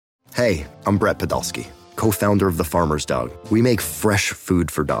Hey, I'm Brett Podolsky, co-founder of The Farmer's Dog. We make fresh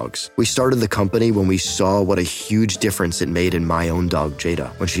food for dogs. We started the company when we saw what a huge difference it made in my own dog, Jada,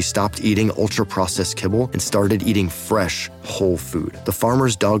 when she stopped eating ultra-processed kibble and started eating fresh, whole food. The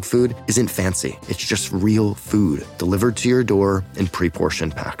Farmer's Dog food isn't fancy. It's just real food delivered to your door in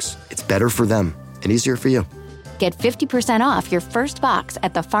pre-portioned packs. It's better for them and easier for you. Get 50% off your first box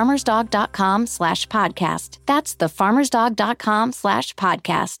at thefarmersdog.com/podcast. That's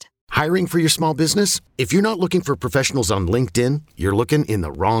thefarmersdog.com/podcast. Hiring for your small business? If you're not looking for professionals on LinkedIn, you're looking in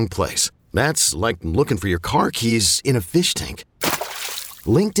the wrong place. That's like looking for your car keys in a fish tank.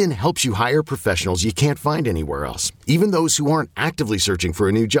 LinkedIn helps you hire professionals you can't find anywhere else, even those who aren't actively searching for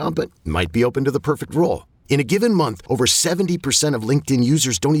a new job but might be open to the perfect role. In a given month, over 70% of LinkedIn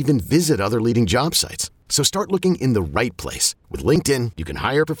users don't even visit other leading job sites. So start looking in the right place. With LinkedIn, you can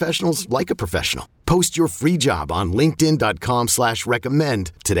hire professionals like a professional. Post your free job on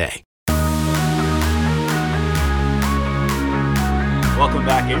linkedin.com/recommend today. Welcome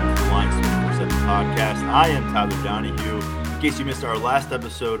back into the Lions 24/7 podcast. I am Tyler Donahue. In case you missed our last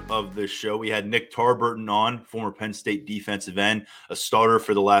episode of this show, we had Nick Tarburton on, former Penn State defensive end, a starter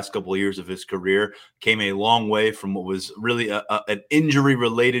for the last couple of years of his career. Came a long way from what was really an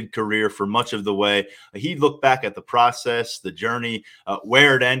injury-related career for much of the way. He looked back at the process, the journey,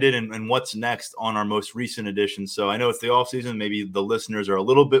 where it ended, and what's next on our most recent edition. So I know it's the offseason. Maybe the listeners are a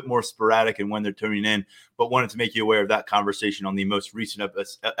little bit more sporadic in when they're tuning in, but wanted to make you aware of that conversation on the most recent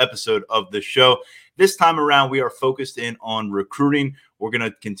episode of the show. This time around, we are focused in on recruiting. We're going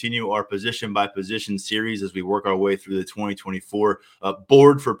to continue our position-by-position series as we work our way through the 2024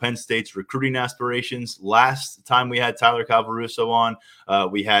 board for Penn State's recruiting aspirations. Last time we had Tyler Calvaruso on,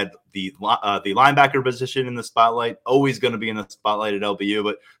 we had the linebacker position in the spotlight, always going to be in the spotlight at LBU,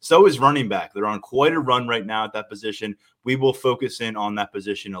 but so is running back. They're on quite a run right now at that position. We will focus in on that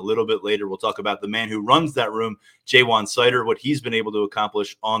position a little bit later. We'll talk about the man who runs that room, Jaywan Sider, what he's been able to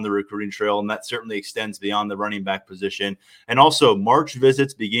accomplish on the recruiting trail, and that certainly extends beyond the running back position. And also March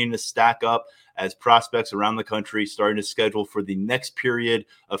visits beginning to stack up as prospects around the country starting to schedule for the next period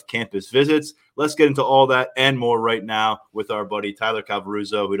of campus visits. Let's get into all that and more right now with our buddy Tyler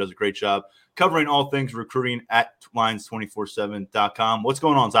Calvaruso, who does a great job covering all things recruiting at Lions247.com. What's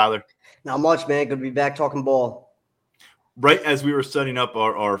going on, Tyler? Not much, man. Good to be back talking ball. Right as we were setting up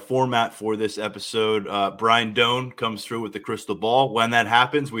our format for this episode, Brian Doan comes through with the crystal ball. When that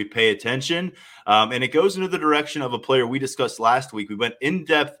happens, we pay attention, and it goes into the direction of a player we discussed last week. We went in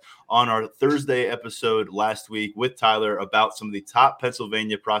depth on our Thursday episode last week with Tyler about some of the top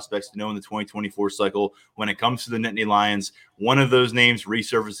Pennsylvania prospects to know in the 2024 cycle when it comes to the Nittany Lions. One of those names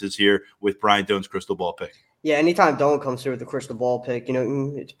resurfaces here with Brian Doan's crystal ball pick. Yeah, anytime Doan comes through with the crystal ball pick,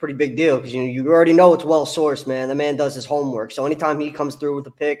 it's a pretty big deal because, you already know it's well-sourced, man. The man does his homework. So anytime he comes through with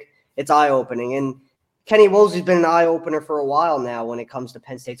a pick, it's eye-opening. And Kenny Woolsey's been an eye-opener for a while now when it comes to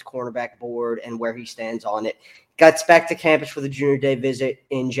Penn State's cornerback board and where he stands on it. Got back to campus for the junior day visit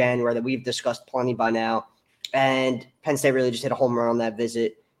in January that we've discussed plenty by now. And Penn State really just hit a home run on that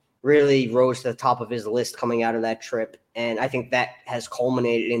visit. Really rose to the top of his list coming out of that trip. And I think that has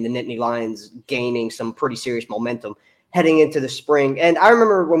culminated in the Nittany Lions gaining some pretty serious momentum heading into the spring. And I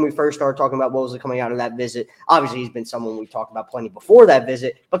remember when we first started talking about Woolsey coming out of that visit, obviously he's been someone we talked about plenty before that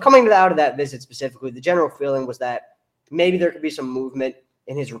visit, but coming out of that visit specifically, the general feeling was that maybe there could be some movement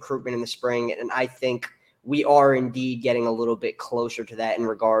in his recruitment in the spring. And I think we are indeed getting a little bit closer to that in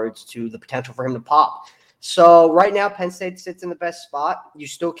regards to the potential for him to pop. So right now, Penn State sits in the best spot. You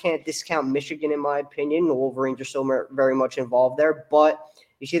still can't discount Michigan, in my opinion. The Wolverines are still very much involved there. But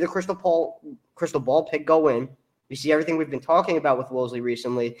you see the crystal ball pick go in. You see everything we've been talking about with Woolsey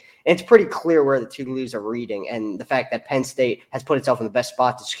recently. And it's pretty clear where the two leaves are reading and the fact that Penn State has put itself in the best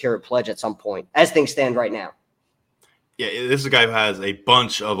spot to secure a pledge at some point, as things stand right now. Yeah, this is a guy who has a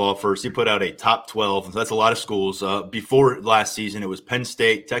bunch of offers. He put out a top 12. That's a lot of schools. Before last season, it was Penn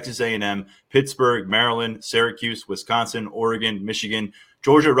State, Texas A&M, Pittsburgh, Maryland, Syracuse, Wisconsin, Oregon, Michigan,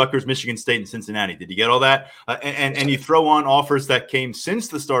 Georgia, Rutgers, Michigan State, and Cincinnati. Did you get all that? And you throw on offers that came since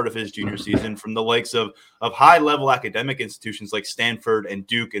the start of his junior season from the likes of high-level academic institutions like Stanford and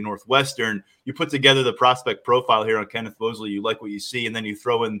Duke and Northwestern. You put together the prospect profile here on Kenneth Mosley. You like what you see, and then you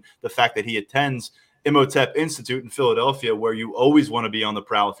throw in the fact that he attends Imhotep Institute in Philadelphia, where you always want to be on the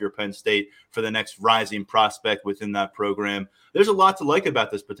prowl if you're Penn State for the next rising prospect within that program. There's a lot to like about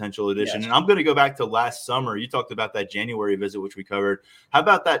this potential addition. Yes. And I'm going to go back to last summer. You talked about that January visit, which we covered. How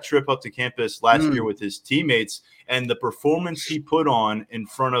about that trip up to campus last year with his teammates and the performance he put on in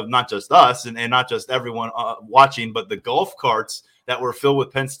front of not just us and not just everyone watching, but the golf carts that were filled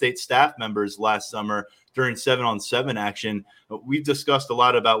with Penn State staff members last summer during 7-on-7 action. We've discussed a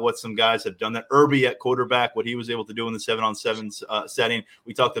lot about what some guys have done. That Irby at quarterback, what he was able to do in the 7-on-7 setting.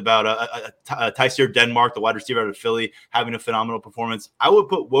 We talked about Tyseer Denmark, the wide receiver out of Philly, having a phenomenal performance. I would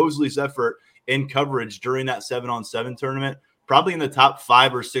put Wosley's effort in coverage during that 7-on-7 tournament probably in the top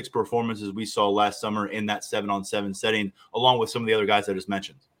 5 or 6 performances we saw last summer in that 7-on-7 setting, along with some of the other guys I just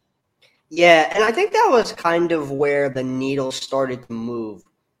mentioned. Yeah, and I think that was kind of where the needle started to move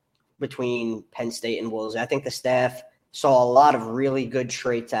between Penn State and Woolsey. I think the staff saw a lot of really good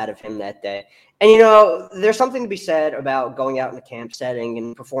traits out of him that day. And, there's something to be said about going out in the camp setting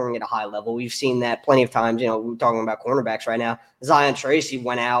and performing at a high level. We've seen that plenty of times. We're talking about cornerbacks right now. Zion Tracy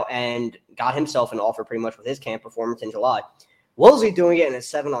went out and got himself an offer pretty much with his camp performance in July. Woolsey doing it in a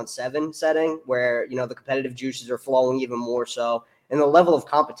 7-on-7 setting where, the competitive juices are flowing even more so, and the level of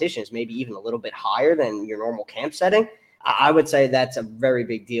competition is maybe even a little bit higher than your normal camp setting. I would say that's a very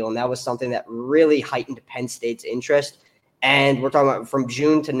big deal, and that was something that really heightened Penn State's interest. And we're talking about from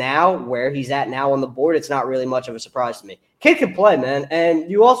June to now, where he's at now on the board, it's not really much of a surprise to me. Kid can play, man. And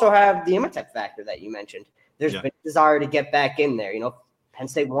you also have the Imhotep factor that you mentioned. There's been a desire to get back in there. Penn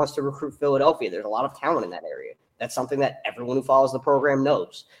State wants to recruit Philadelphia. There's a lot of talent in that area. That's something that everyone who follows the program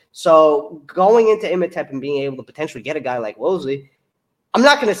knows. So going into Imhotep and being able to potentially get a guy like Wosley, I'm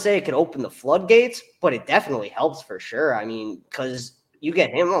not going to say it could open the floodgates, but it definitely helps for sure. I mean, because you get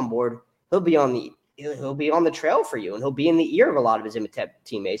him on board, he'll be on the trail for you, and he'll be in the ear of a lot of his Imhotep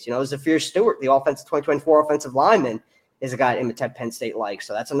teammates. Zafir Stewart, the 2024 offensive lineman, is a guy at Imhotep Penn State likes.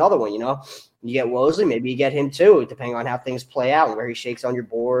 So that's another one, You get Wosley, maybe you get him too, depending on how things play out and where he shakes on your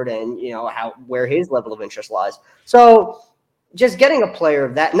board and, where his level of interest lies. So just getting a player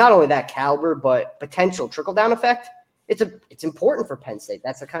of that, not only that caliber, but potential trickle-down effect, it's important for Penn State.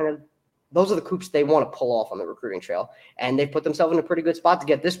 That's those are the coups they want to pull off on the recruiting trail. And they've put themselves in a pretty good spot to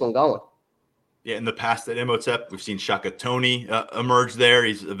get this one going. Yeah, in the past at Imhotep, we've seen Shaka Toney emerge there.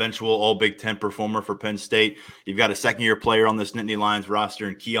 He's an eventual All-Big Ten performer for Penn State. You've got a second-year player on this Nittany Lions roster,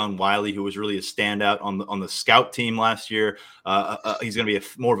 and Keon Wiley, who was really a standout on the scout team last year. He's going to be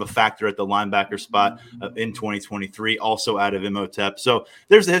more of a factor at the linebacker spot in 2023, also out of Imhotep. So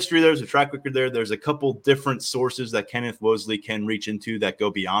there's a history there. There's a track record there. There's a couple different sources that Kenneth Wosley can reach into that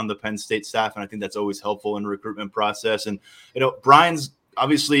go beyond the Penn State staff, and I think that's always helpful in the recruitment process. And, Brian's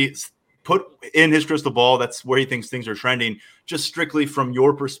obviously – put in his crystal ball, that's where he thinks things are trending. Just strictly from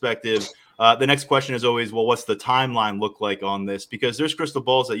your perspective, the next question is always, well, what's the timeline look like on this? Because there's crystal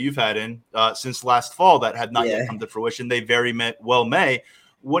balls that you've had in since last fall that had not yet come to fruition. They very well may.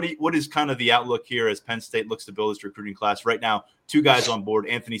 What is kind of the outlook here as Penn State looks to build its recruiting class? Right now, 2 guys on board,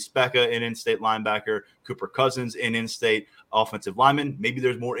 Anthony Specca, an in-state linebacker, Cooper Cousins, an in-state offensive lineman. Maybe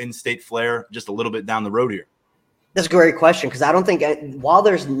there's more in-state flair just a little bit down the road here. That's a great question, because I don't think, while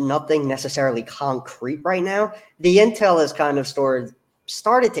there's nothing necessarily concrete right now, the intel has kind of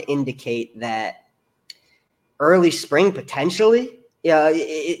started to indicate that early spring potentially,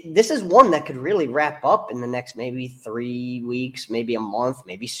 this is one that could really wrap up in the next maybe 3 weeks, maybe a month,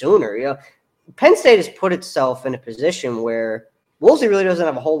 maybe sooner. Penn State has put itself in a position where Woolsey really doesn't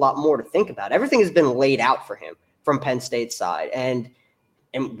have a whole lot more to think about. Everything has been laid out for him from Penn State's side, and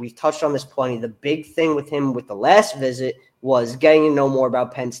we've touched on this plenty. The big thing with him with the last visit was getting to know more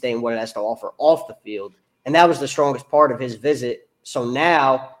about Penn State and what it has to offer off the field. And that was the strongest part of his visit. So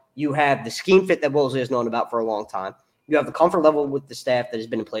now you have the scheme fit that Woolsey has known about for a long time. You have the comfort level with the staff that has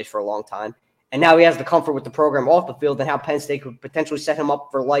been in place for a long time. And now he has the comfort with the program off the field and how Penn State could potentially set him up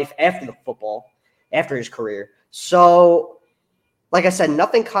for life after the football, after his career. So, like I said,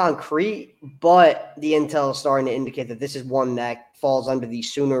 nothing concrete, but the intel is starting to indicate that this is one that falls under the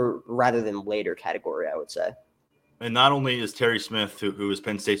sooner rather than later category, I would say. And not only is Terry Smith, who is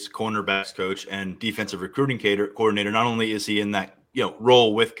Penn State's cornerbacks coach and defensive recruiting coordinator, not only is he in that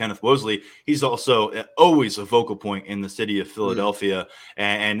role with Kenneth Wosley, he's also always a focal point in the city of Philadelphia.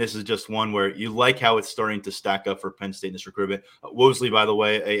 And this is just one where you like how it's starting to stack up for Penn State in this recruitment. Wosley, by the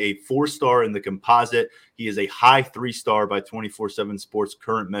way, a 4-star in the composite. He is a high 3-star by 24/7 Sports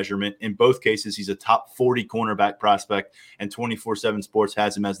current measurement. In both cases, he's a top 40 cornerback prospect, and 24/7 Sports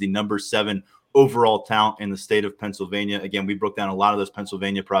has him as the number 7 overall talent in the state of Pennsylvania. Again, we broke down a lot of those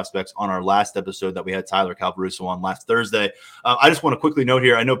Pennsylvania prospects on our last episode that we had Tyler Calvaruso on last Thursday. I just want to quickly note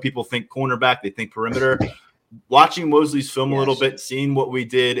here, I know people think cornerback, they think perimeter. Watching Wosley's film a little bit, seeing what we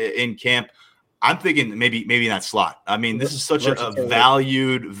did in camp, I'm thinking maybe in that slot. I mean, this is such a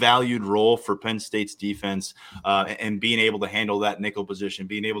valued role for Penn State's defense, and being able to handle that nickel position,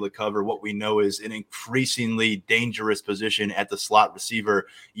 being able to cover what we know is an increasingly dangerous position at the slot receiver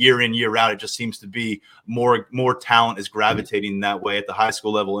year in, year out. It just seems to be more talent is gravitating that way at the high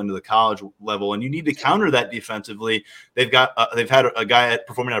school level into the college level, and you need to counter that defensively. They've had a guy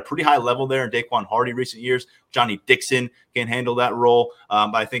performing at a pretty high level there in Daquan Hardy recent years. Johnny Dixon can handle that role.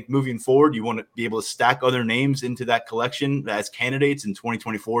 But I think moving forward, you want to be able to stack other names into that collection as candidates in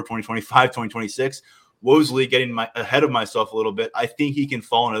 2024, 2025, 2026. Wosley, getting ahead of myself a little bit, I think he can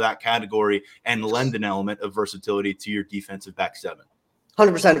fall into that category and lend an element of versatility to your defensive back seven.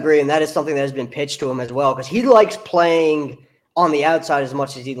 100% agree, and that is something that has been pitched to him as well, because he likes playing on the outside as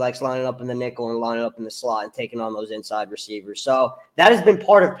much as he likes lining up in the nickel and lining up in the slot and taking on those inside receivers. So that has been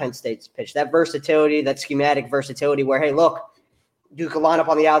part of Penn State's pitch, that versatility, that schematic versatility where, hey, look, you can line up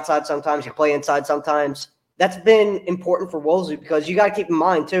on the outside sometimes, you play inside sometimes. That's been important for Wosley because you got to keep in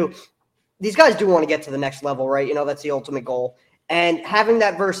mind, too, these guys do want to get to the next level, right? You know, that's the ultimate goal. And having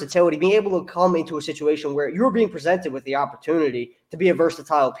that versatility, being able to come into a situation where you're being presented with the opportunity to be a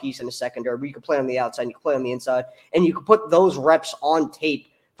versatile piece in the secondary, where you can play on the outside, you can play on the inside, and you can put those reps on tape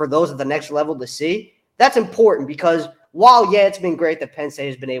for those at the next level to see, that's important because while, yeah, it's been great that Penn State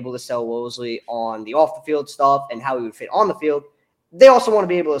has been able to sell Wosley on the off-the-field stuff and how he would fit on the field, they also want to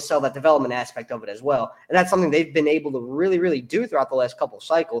be able to sell that development aspect of it as well. And that's something they've been able to really, really do throughout the last couple of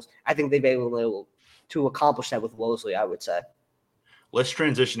cycles. I think they've been able to accomplish that with Wosley, I would say. Let's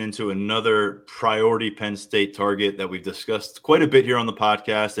transition into another priority Penn State target that we've discussed quite a bit here on the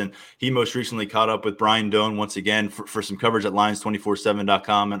podcast. And he most recently caught up with Brian Doan once again for some coverage at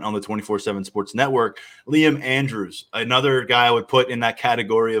Lions247.com and on the 24/7 Sports Network. Liam Andrews, another guy I would put in that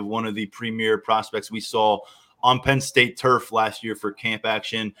category of one of the premier prospects we saw on Penn State turf last year for camp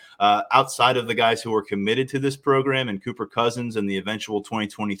action. Outside of the guys who were committed to this program and Cooper Cousins and the eventual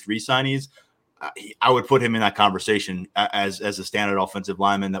 2023 signees, I would put him in that conversation as a standard offensive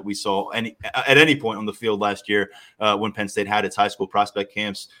lineman that we saw at any point on the field last year when Penn State had its high school prospect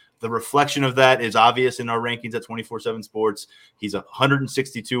camps. The reflection of that is obvious in our rankings at 24/7 Sports. He's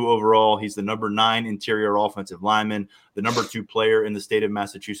 162 overall. He's the number 9 interior offensive lineman, the number 2 player in the state of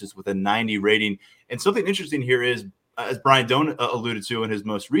Massachusetts with a 90 rating. And something interesting here is, as Brian Doan alluded to in his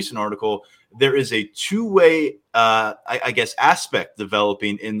most recent article, there is a two-way, aspect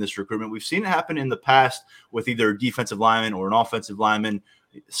developing in this recruitment. We've seen it happen in the past with either a defensive lineman or an offensive lineman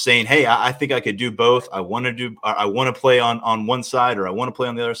saying, hey, I think I could do both. I want to play on one side or I want to play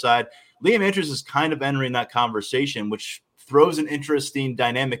on the other side. Liam Andrews is kind of entering that conversation, which throws an interesting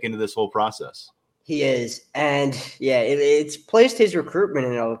dynamic into this whole process. He is. And, yeah, it's placed his recruitment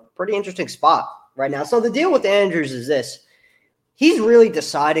in a pretty interesting spot right now. So the deal with Andrews is this. He's really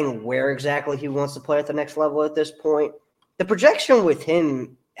deciding where exactly he wants to play at the next level at this point. The projection with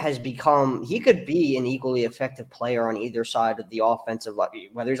him has become he could be an equally effective player on either side of the offensive line,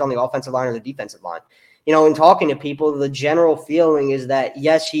 whether he's on the offensive line or the defensive line. You know, in talking to people, the general feeling is that,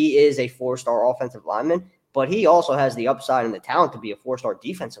 yes, he is a 4-star offensive lineman, but he also has the upside and the talent to be a 4-star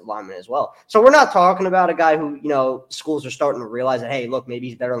defensive lineman as well. So we're not talking about a guy who, you know, schools are starting to realize that, hey, look, maybe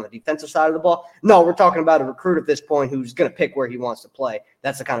he's better on the defensive side of the ball. No, we're talking about a recruit at this point who's going to pick where he wants to play.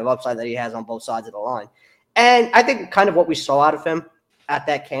 That's the kind of upside that he has on both sides of the line. And I think kind of what we saw out of him at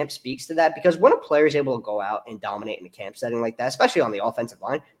that camp speaks to that, because when a player is able to go out and dominate in a camp setting like that, especially on the offensive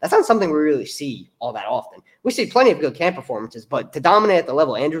line, that's not something we really see all that often. We see plenty of good camp performances, but to dominate at the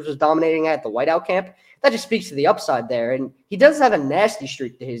level Andrews was dominating at the Whiteout camp, that just speaks to the upside there. And he does have a nasty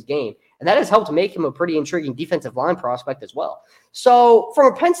streak to his game, and that has helped make him a pretty intriguing defensive line prospect as well. So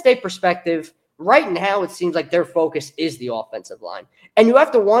from a Penn State perspective, right now it seems like their focus is the offensive line. And you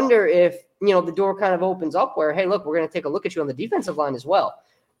have to wonder if, you know, the door kind of opens up where, hey, look, we're going to take a look at you on the defensive line as well.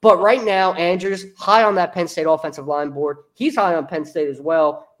 But right now, Andrews, high on that Penn State offensive line board. He's high on Penn State as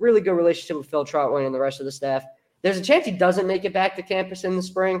well. Really good relationship with Phil Trotway and the rest of the staff. There's a chance he doesn't make it back to campus in the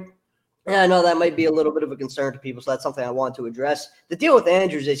spring. And I know that might be a little bit of a concern to people, so that's something I want to address. The deal with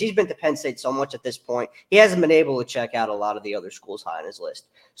Andrews is he's been to Penn State so much at this point, he hasn't been able to check out a lot of the other schools high on his list.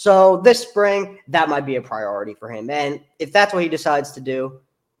 So this spring, that might be a priority for him. And if that's what he decides to do,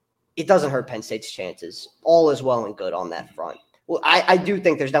 it doesn't hurt Penn State's chances. All is well and good on that front. Well, I do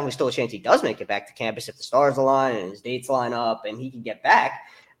think there's definitely still a chance he does make it back to campus if the stars align and his dates line up and he can get back.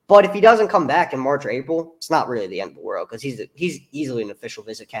 But if he doesn't come back in March or April, it's not really the end of the world because he's easily an official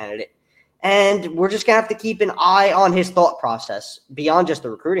visit candidate. And we're just going to have to keep an eye on his thought process beyond just the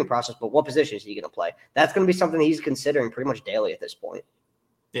recruiting process, but what position is he going to play? That's going to be something he's considering pretty much daily at this point.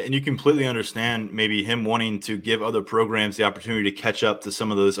 Yeah, and you completely understand maybe him wanting to give other programs the opportunity to catch up to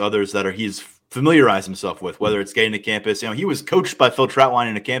some of those others that he's familiarized himself with, whether it's getting to campus. He was coached by Phil Trautwein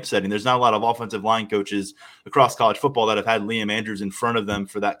in a camp setting. There's not a lot of offensive line coaches across college football that have had Liam Andrews in front of them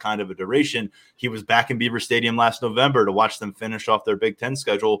for that kind of a duration. He was back in Beaver Stadium last November to watch them finish off their Big Ten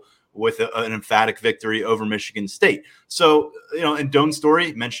schedule with an emphatic victory over Michigan State. So, and Doan's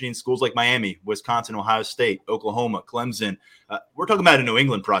story, mentioning schools like Miami, Wisconsin, Ohio State, Oklahoma, Clemson, we're talking about a New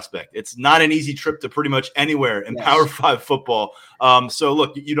England prospect. It's not an easy trip to pretty much anywhere in Power 5 football. So,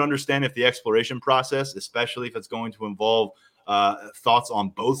 look, you'd understand if the exploration process, especially if it's going to involve thoughts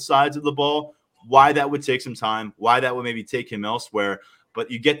on both sides of the ball, why that would take some time, why that would maybe take him elsewhere. But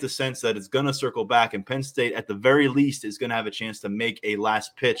you get the sense that it's going to circle back, and Penn State, at the very least, is going to have a chance to make a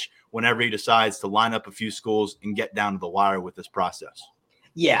last pitch whenever he decides to line up a few schools and get down to the wire with this process.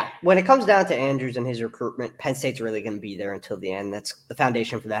 Yeah, when it comes down to Andrews and his recruitment, Penn State's really going to be there until the end. That's the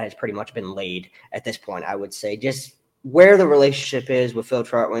foundation for that has pretty much been laid at this point, I would say. Just where the relationship is with Phil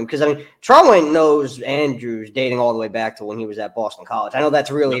Trautwein, because Trautwein knows Andrews dating all the way back to when he was at Boston College. I know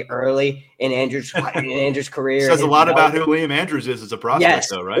that's really early in Andrews' career. Says a lot about who Liam Andrews is as a prospect,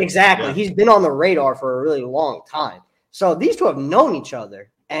 though, right? Exactly. Yeah. He's been on the radar for a really long time. So these two have known each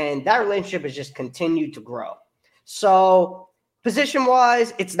other, and that relationship has just continued to grow. So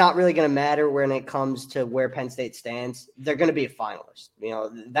position-wise, it's not really going to matter when it comes to where Penn State stands. They're going to be a finalist.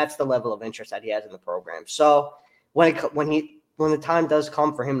 That's the level of interest that he has in the program. So when the time does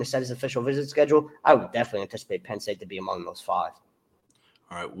come for him to set his official visit schedule, I would definitely anticipate Penn State to be among those 5.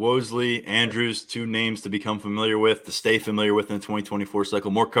 All right, Wosley, Andrews, 2 names to become familiar with, to stay familiar with in the 2024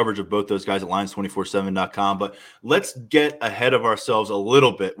 cycle. More coverage of both those guys at Lions247.com. But let's get ahead of ourselves a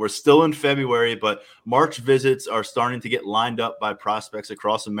little bit. We're still in February, but March visits are starting to get lined up by prospects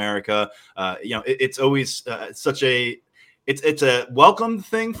across America. It's always It's a welcome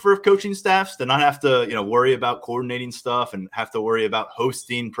thing for coaching staffs to not have to, worry about coordinating stuff and have to worry about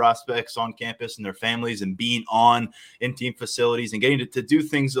hosting prospects on campus and their families and being on in-team facilities and getting to do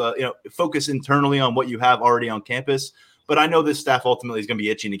things, focus internally on what you have already on campus. But I know this staff ultimately is going to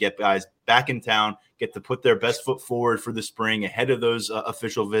be itching to get guys back in town, get to put their best foot forward for the spring ahead of those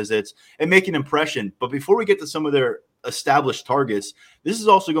official visits and make an impression. But before we get to some of their established targets, this is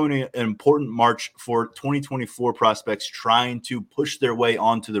also going to be an important March for 2024 prospects trying to push their way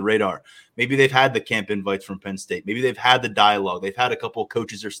onto the radar. Maybe they've had the camp invites from Penn State. Maybe they've had the dialogue. They've had a couple of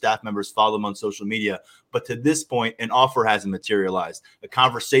coaches or staff members follow them on social media. But to this point, an offer hasn't materialized. A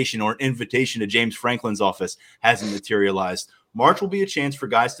conversation or an invitation to James Franklin's office hasn't materialized. March will be a chance for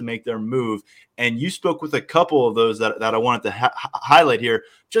guys to make their move. And you spoke with a couple of those that I wanted to highlight here,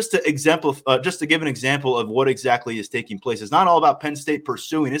 just to give an example of what exactly is taking place. It's not all about Penn State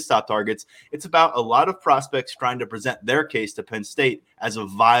pursuing its top targets. It's about a lot of prospects trying to present their case to Penn State as a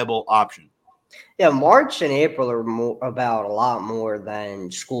viable option. Yeah, March and April are about a lot more than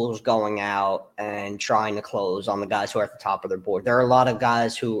schools going out and trying to close on the guys who are at the top of their board. There are a lot of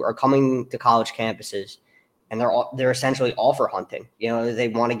guys who are coming to college campuses and they're essentially offer hunting. They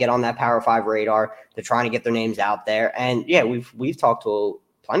want to get on that Power 5 radar. They're trying to get their names out there. And yeah, we've talked to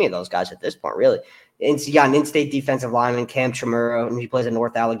plenty of those guys at this point, really. And you got an in-state defensive lineman, Cam Chimura, and he plays at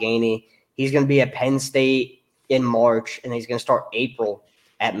North Allegheny. He's going to be at Penn State in March, and he's going to start April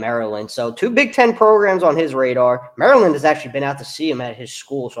at Maryland. So 2 Big Ten programs on his radar. Maryland has actually been out to see him at his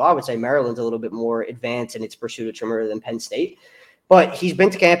school. So I would say Maryland's a little bit more advanced in its pursuit of Chimura than Penn State. But he's been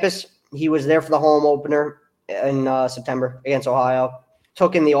to campus. He was there for the home opener in September against Ohio.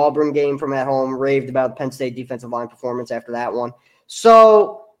 Took in the Auburn game from at home, raved about the Penn State defensive line performance after that one.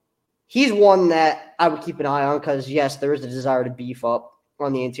 So he's one that I would keep an eye on because, yes, there is a desire to beef up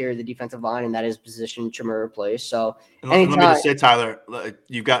on the interior of the defensive line, and that is position Chimura plays. So let me just say, Tyler,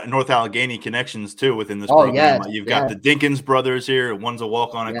 you've got North Allegheny connections too within this program. Yes, you've got the Dinkins brothers here. One's a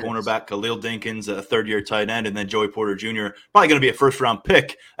walk-on at cornerback, Khalil Dinkins, a third-year tight end, and then Joey Porter Jr., probably going to be a first-round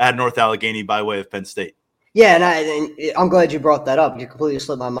pick at North Allegheny by way of Penn State. Yeah, and I'm glad you brought that up. You completely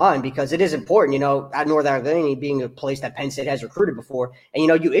slipped my mind because it is important, at North Allegheny being a place that Penn State has recruited before. And,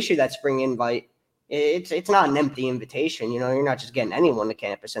 you issue that spring invite. It's not an empty invitation. You're not just getting anyone to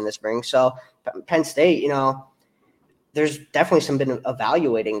campus in the spring. So Penn State, there's definitely some been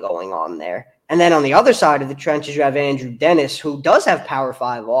evaluating going on there. And then on the other side of the trenches, you have Andrew Dennis, who does have Power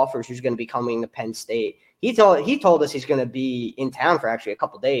 5 offers, who's going to be coming to Penn State. He told us he's going to be in town for actually a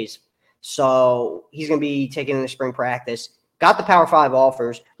couple of days. So he's going to be taking in the spring practice. Got the Power 5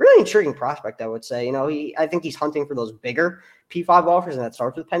 offers. Really intriguing prospect, I would say. I think he's hunting for those bigger P5 offers, and that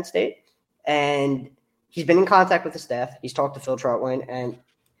starts with Penn State. And he's been in contact with the staff. He's talked to Phil Trautwein, and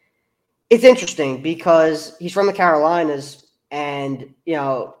it's interesting because he's from the Carolinas, And,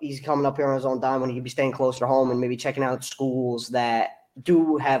 he's coming up here on his own dime when he could be staying closer to home and maybe checking out schools that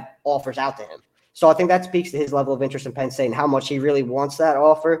do have offers out to him. So I think that speaks to his level of interest in Penn State and how much he really wants that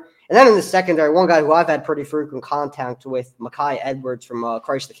offer. And then in the secondary, one guy who I've had pretty frequent contact with, Mekhi Edwards from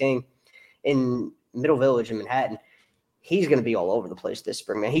Christ the King in Middle Village in Manhattan. He's going to be all over the place this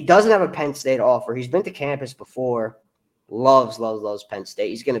spring, man. He doesn't have a Penn State offer. He's been to campus before. Loves Penn State.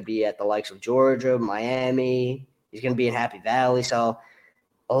 He's going to be at the likes of Georgia, Miami. He's going to be in Happy Valley. So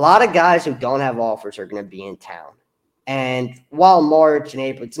a lot of guys who don't have offers are going to be in town. And while March and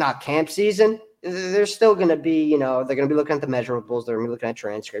April, it's not camp season, they're still going to be, they're going to be looking at the measurables. They're going to be looking at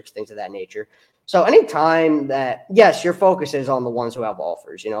transcripts, things of that nature. So anytime that, yes, your focus is on the ones who have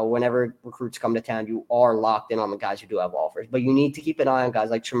offers. Whenever recruits come to town, you are locked in on the guys who do have offers. But you need to keep an eye on guys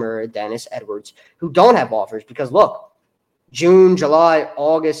like Chmura, Dennis, Edwards, who don't have offers. Because, look, June, July,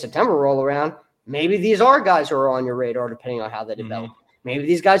 August, September roll around. Maybe these are guys who are on your radar depending on how they develop. Maybe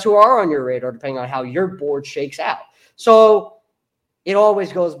these guys who are on your radar depending on how your board shakes out. So it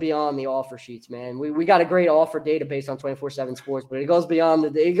always goes beyond the offer sheets, man. We got a great offer database on 24/7 Sports, but it goes beyond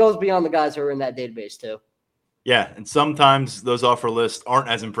the guys who are in that database too. Yeah, and sometimes those offer lists aren't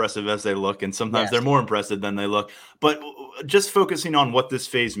as impressive as they look, and sometimes they're more impressive than they look. But just focusing on what this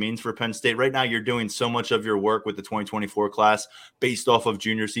phase means for Penn State, right now you're doing so much of your work with the 2024 class based off of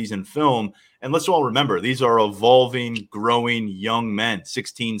junior season film. And let's all remember, these are evolving, growing young men,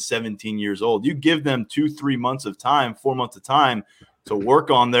 16, 17 years old. You give them 2-3 months of time, 4 months of time to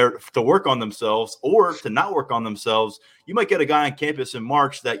work on themselves or to not work on themselves. You might get a guy on campus in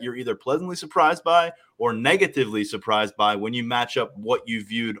March that you're either pleasantly surprised by or negatively surprised by when you match up what you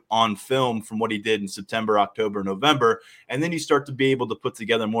viewed on film from what he did in September, October, November. And then you start to be able to put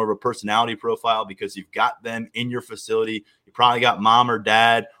together more of a personality profile because you've got them in your facility. You probably got mom or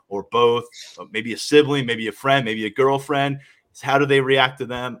dad or both, maybe a sibling, maybe a friend, maybe a girlfriend. How do they react to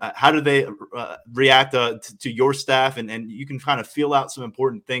them? How do they react to your staff? And you can kind of feel out some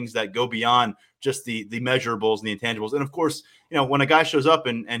important things that go beyond just the measurables and the intangibles. And of course, when a guy shows up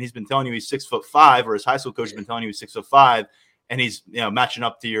and he's been telling you he's 6'5", or his high school coach has been telling you he's 6'5", and he's matching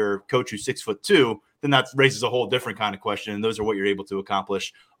up to your coach who's 6'2", then that raises a whole different kind of question. And those are what you're able to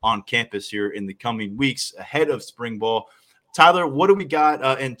accomplish on campus here in the coming weeks ahead of spring ball. Tyler, what do we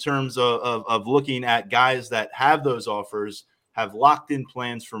got in terms of looking at guys that have those offers, have locked in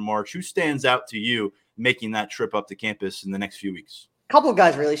plans for March? Who stands out to you making that trip up to campus in the next few weeks? A couple of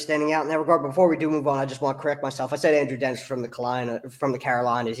guys really standing out in that regard. Before we do move on, I just want to correct myself. I said Andrew Dennis from the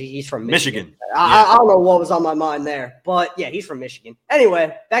Carolinas. He's from Michigan. I don't know what was on my mind there, but yeah, he's from Michigan.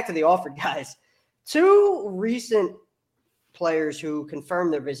 Anyway, back to the offered guys. Two recent players who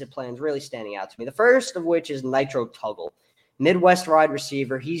confirmed their visit plans really standing out to me. The first of which is Nitro Tuggle, Midwest wide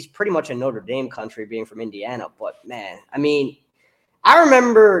receiver. He's pretty much in Notre Dame country being from Indiana, but man, I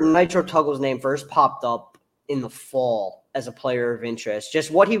remember Nitro Tuggle's name first popped up in the fall as a player of interest,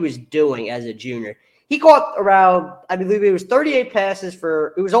 just what he was doing as a junior. He caught around, I believe it was 38 passes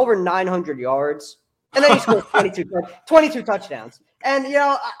it was over 900 yards, and then he scored 22 touchdowns. And,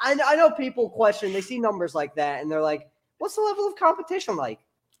 I know people question, they see numbers like that, and they're like, what's the level of competition like?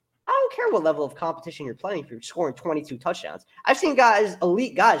 I don't care what level of competition you're playing if you're scoring 22 touchdowns. I've seen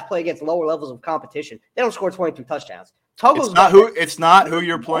elite guys play against lower levels of competition. They don't score 22 touchdowns. It's not who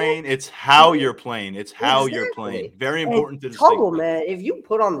you're playing. It's how you're playing. It's how you're playing. Very important to distinguish. Tuggle, man, if you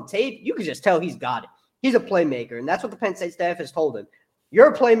put on the tape, you can just tell he's got it. He's a playmaker, and that's what the Penn State staff has told him.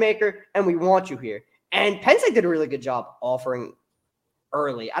 You're a playmaker, and we want you here. And Penn State did a really good job offering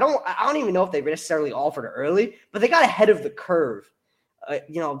early. I don't even know if they necessarily offered early, but they got ahead of the curve. A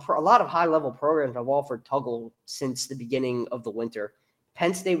lot of high-level programs have offered Tuggle since the beginning of the winter.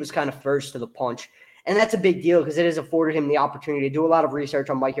 Penn State was kind of first to the punch. And that's a big deal because it has afforded him the opportunity to do a lot of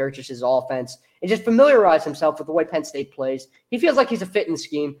research on Mike Yurcich's offense and just familiarize himself with the way Penn State plays. He feels like he's a fit in the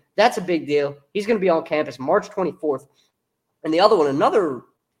scheme. That's a big deal. He's going to be on campus March 24th. And the other one, another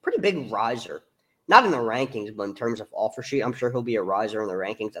pretty big riser, not in the rankings, but in terms of offer sheet. I'm sure he'll be a riser in the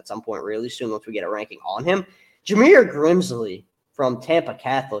rankings at some point really soon once we get a ranking on him. Jameer Grimsley from Tampa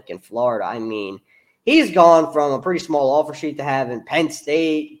Catholic in Florida. He's gone from a pretty small offer sheet to having Penn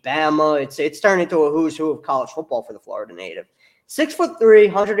State, Bama. It's turned into a who's who of college football for the Florida native. 6'3",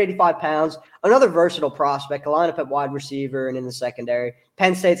 185 pounds, another versatile prospect, a lineup at wide receiver and in the secondary.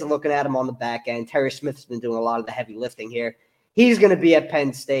 Penn State's looking at him on the back end. Terry Smith's been doing a lot of the heavy lifting here. He's going to be at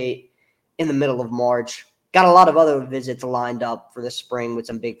Penn State in the middle of March. Got a lot of other visits lined up for the spring with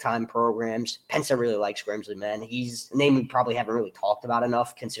some big-time programs. Penn State really likes Grimsley, man. He's a name we probably haven't really talked about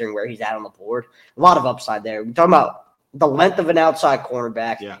enough considering where he's at on the board. A lot of upside there. We're talking about the length of an outside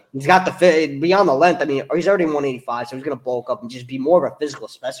cornerback. Yeah. He's got the fit beyond the length. I mean, he's already 185, so he's going to bulk up and just be more of a physical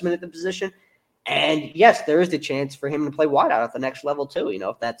specimen at the position. And yes, there is the chance for him to play wideout at the next level too. You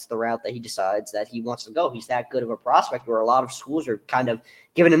know, if that's the route that he decides that he wants to go, he's that good of a prospect where a lot of schools are kind of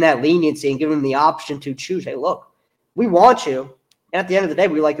giving him that leniency and giving him the option to choose. Hey, look, we want you. And at the end of the day,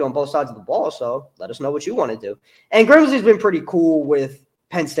 we like you on both sides of the ball. So let us know what you want to do. And Grimsley's been pretty cool with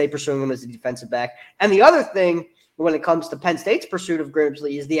Penn State pursuing him as a defensive back. And the other thing when it comes to Penn State's pursuit of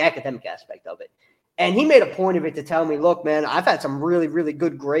Grimsley is the academic aspect of it. And he made a point of it to tell me, look, man, I've had some really, really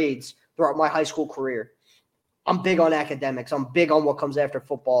good grades throughout my high school career. I'm big on academics. I'm big on what comes after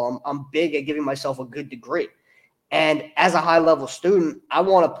football. I'm big at giving myself a good degree. And as a high-level student, I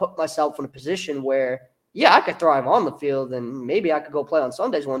want to put myself in a position where, yeah, I could thrive on the field and maybe I could go play on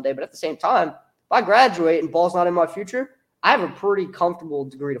Sundays one day. But at the same time, if I graduate and ball's not in my future, I have a pretty comfortable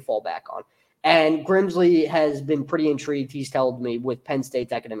degree to fall back on. And Grimsley has been pretty intrigued, he's told me, with Penn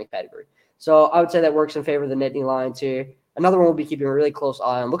State's academic pedigree. So I would say that works in favor of the Nittany Lions here. Another one we'll be keeping a really close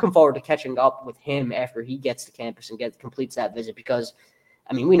eye on. Looking forward to catching up with him after he gets to campus and completes that visit because,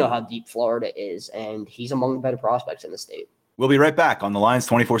 I mean, we know how deep Florida is, and he's among the better prospects in the state. We'll be right back on the Lions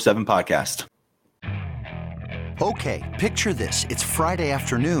 24/7 podcast. Okay, picture this. It's Friday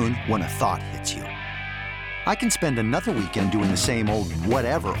afternoon when a thought hits you. I can spend another weekend doing the same old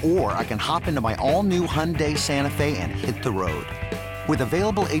whatever, or I can hop into my all-new Hyundai Santa Fe and hit the road. With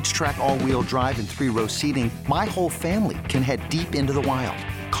available H-Track all-wheel drive and 3-row seating, my whole family can head deep into the wild.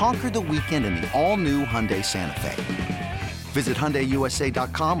 Conquer the weekend in the all-new Hyundai Santa Fe. Visit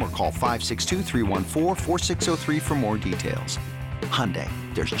HyundaiUSA.com or call 562-314-4603 for more details. Hyundai,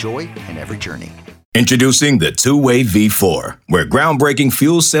 there's joy in every journey. Introducing the Two-Way V4, where groundbreaking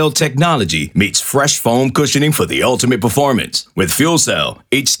fuel cell technology meets fresh foam cushioning for the ultimate performance. With Fuel Cell,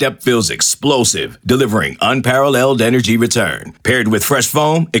 each step feels explosive, delivering unparalleled energy return. Paired with fresh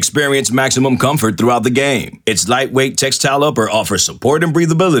foam, experience maximum comfort throughout the game. Its lightweight textile upper offers support and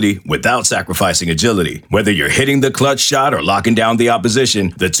breathability without sacrificing agility. Whether you're hitting the clutch shot or locking down the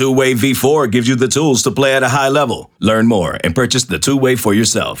opposition, the Two-Way V4 gives you the tools to play at a high level. Learn more and purchase the Two-Way for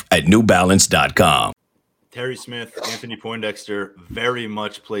yourself at NewBalance.com. Terry Smith, Anthony Poindexter very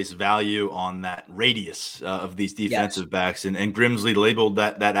much place value on that radius of these defensive backs. And Grimsley labeled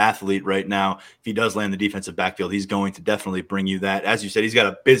that athlete right now. If he does land the defensive backfield, he's going to definitely bring you that. As you said, he's got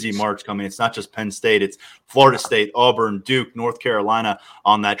a busy March coming. It's not just Penn State. It's Florida State, Auburn, Duke, North Carolina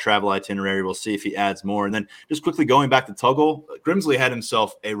on that travel itinerary. We'll see if he adds more. And then just quickly going back to Tuggle, Grimsley had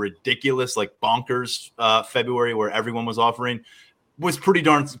himself a ridiculous, bonkers February where everyone was offering. Was pretty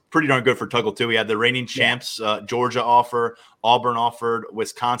darn good for Tuggle too. He had the reigning champs, Georgia offer, Auburn offered,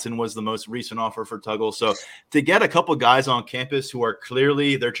 Wisconsin was the most recent offer for Tuggle. So to get a couple guys on campus who are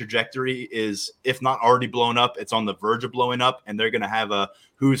clearly their trajectory is, if not already blown up, it's on the verge of blowing up, and they're going to have a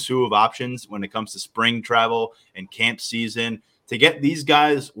who's who of options when it comes to spring travel and camp season. To get these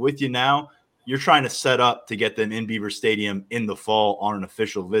guys with you now, you're trying to set up to get them in Beaver Stadium in the fall on an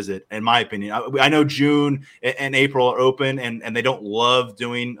official visit. In my opinion, I know June and April are open, and they don't love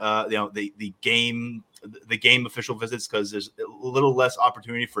doing the game official visits because there's a little less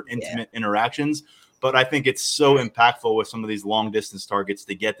opportunity for intimate interactions. But I think it's so impactful with some of these long distance targets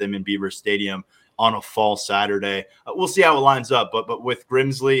to get them in Beaver Stadium on a fall Saturday. We'll see how it lines up. But with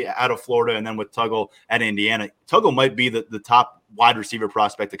Grimsley out of Florida and then with Tuggle at Indiana, Tuggle might be the top wide receiver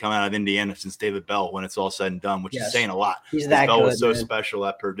prospect to come out of Indiana since David Bell when it's all said and done, which is saying a lot. Bell was so special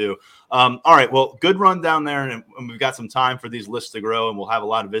at Purdue. All right, well, good run down there, and we've got some time for these lists to grow, and we'll have a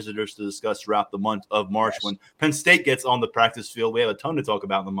lot of visitors to discuss throughout the month of March. When Penn State gets on the practice field, we have a ton to talk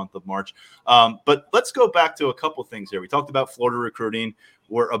about in the month of March. But let's go back to a couple things here. We talked about Florida recruiting.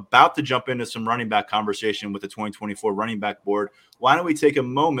 We're about to jump into some running back conversation with the 2024 running back board. Why don't we take a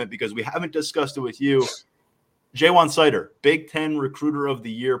moment, because we haven't discussed it with you, Ja'Juan Seider, Big Ten Recruiter of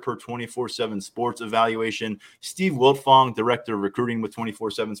the Year per 24/7 Sports evaluation. Steve Wiltfong, Director of Recruiting with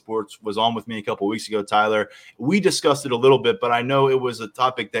 24/7 Sports, was on with me a couple of weeks ago, Tyler. We discussed it a little bit, but I know it was a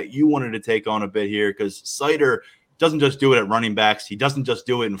topic that you wanted to take on a bit here because Seider doesn't just do it at running backs. He doesn't just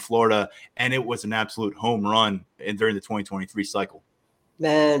do it in Florida, and it was an absolute home run during the 2023 cycle.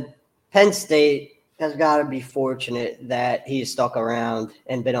 Man, Penn State has got to be fortunate that he's stuck around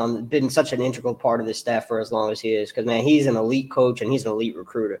and been such an integral part of the staff for as long as he is. Because, man, he's an elite coach and he's an elite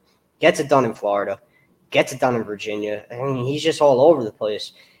recruiter. Gets it done in Florida. Gets it done in Virginia. I mean, he's just all over the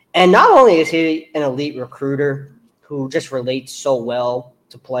place. And not only is he an elite recruiter who just relates so well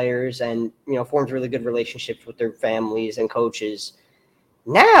to players and, forms really good relationships with their families and coaches.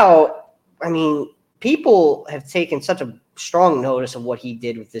 Now, I mean, people have taken such a strong notice of what he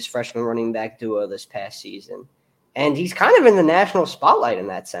did with this freshman running back duo this past season. And he's kind of in the national spotlight in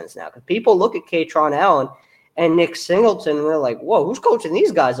that sense now, because people look at Kaytron Allen and Nick Singleton, and they're like, whoa, who's coaching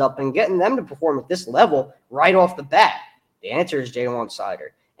these guys up and getting them to perform at this level right off the bat? The answer is Ja'Juan Seider.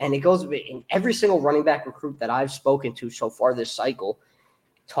 And it goes in every single running back recruit that I've spoken to so far this cycle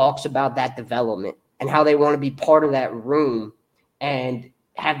talks about that development and how they want to be part of that room and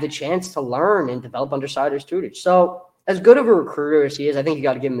have the chance to learn and develop under Seider's tutelage. So as good of a recruiter as he is, I think you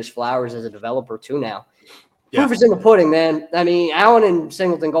got to give him his flowers as a developer too now. Yeah. Proof is in the pudding, man. I mean, Allen and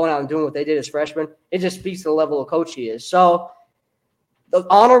Singleton going out and doing what they did as freshmen, it just speaks to the level of coach he is. So the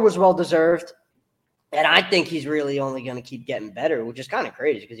honor was well-deserved. And I think he's really only going to keep getting better, which is kind of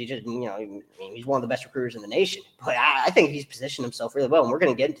crazy because he just, he's one of the best recruiters in the nation. But I think he's positioned himself really well. And we're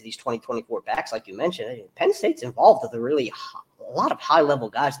going to get into these 2024 backs, like you mentioned. Penn State's involved with a lot of high-level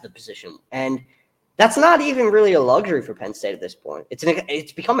guys at the position. And that's not even really a luxury for Penn State at this point.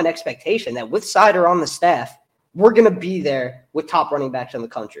 It's become an expectation that with Seider on the staff, we're going to be there with top running backs in the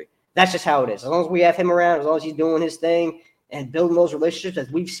country. That's just how it is. As long as we have him around, as long as he's doing his thing, and building those relationships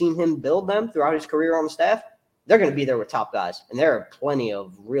as we've seen him build them throughout his career on the staff, they're going to be there with top guys. And there are plenty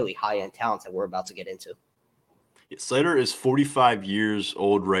of really high-end talents that we're about to get into. Seider is 45 years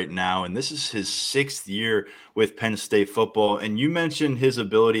old right now, and this is his 6th year with Penn State football. And you mentioned his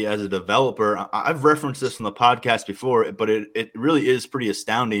ability as a developer. I've referenced this on the podcast before, but it really is pretty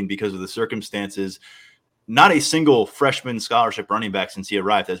astounding because of the circumstances. Not a single freshman scholarship running back since he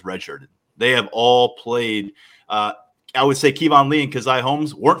arrived has redshirted. They have all played I would say Kevon Lee and Keziah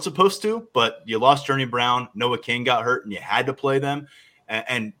Holmes weren't supposed to, but you lost Journey Brown, Noah King got hurt, and you had to play them.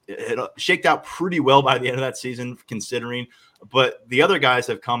 And it shaked out pretty well by the end of that season, considering. But the other guys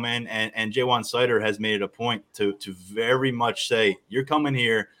have come in, and Ja'Juan Seider has made it a point to very much say, you're coming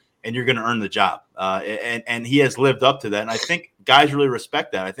here and you're going to earn the job. And he has lived up to that. And I think guys really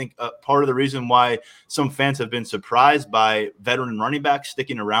respect that. I think part of the reason why some fans have been surprised by veteran running backs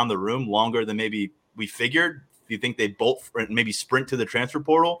sticking around the room longer than maybe we figured. You think they bolt and maybe sprint to the transfer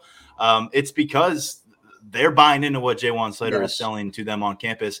portal? It's because they're buying into what Ja'Juan Seider is selling to them on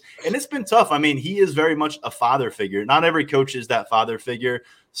campus. And it's been tough. I mean, he is very much a father figure. Not every coach is that father figure.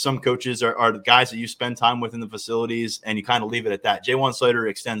 Some coaches are the guys that you spend time with in the facilities, and you kind of leave it at that. Ja'Juan Seider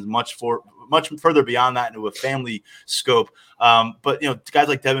extends much further beyond that into a family scope. But, guys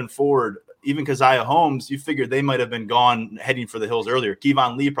like Devin Ford, even Keziah Holmes, you figured they might have been gone heading for the hills earlier.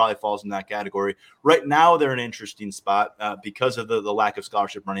 Kevon Lee probably falls in that category. Right now, they're in an interesting spot because of the lack of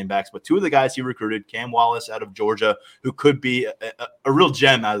scholarship running backs. But two of the guys he recruited, Cam Wallace out of Georgia, who could be a real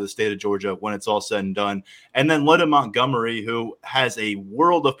gem out of the state of Georgia when it's all said and done. And then London Montgomery, who has a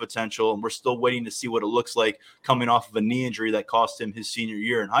world of potential, and we're still waiting to see what it looks like coming off of a knee injury that cost him his senior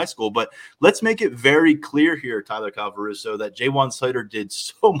year in high school. But let's make it very clear here, Tyler Calvaruso, that Ja'Juan Seider did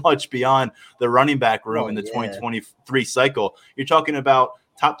so much beyond the running back room in the 2023 cycle. You're talking about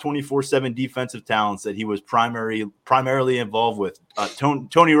top 24/7 defensive talents that he was primarily involved with.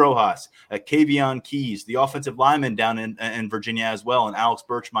 Tony Rojas, Kavion Keys, the offensive lineman down in Virginia as well, and Alex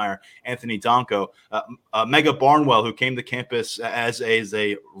Birchmeyer, Anthony Donko, Mega Barnwell, who came to campus as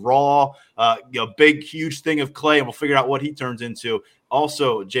a raw, big, huge thing of clay, and we'll figure out what he turns into.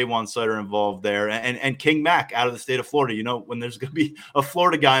 Also, Ja'Juan Seider involved there, and King Mack out of the state of Florida. When there's going to be a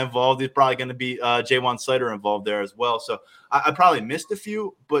Florida guy involved, there's probably going to be Ja'Juan Seider involved there as well. So I probably missed a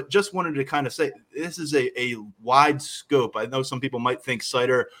few, but just wanted to kind of say this is a wide scope. I know some people might think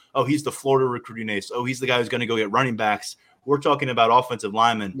Seider, he's the Florida recruiting ace. He's the guy who's going to go get running backs. We're talking about offensive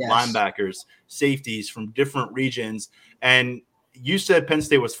linemen, linebackers, safeties from different regions. And you said Penn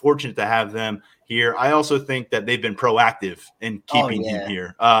State was fortunate to have them here. I also think that they've been proactive in keeping him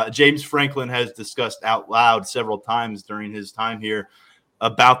here. James Franklin has discussed out loud several times during his time here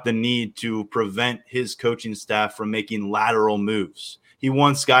about the need to prevent his coaching staff from making lateral moves. He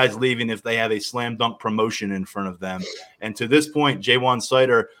wants guys leaving if they have a slam dunk promotion in front of them. And to this point, Ja'Juan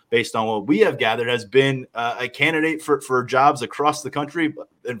Seider, based on what we have gathered, has been a candidate for jobs across the country.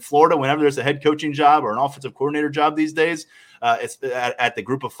 In Florida, whenever there's a head coaching job or an offensive coordinator job these days, it's at the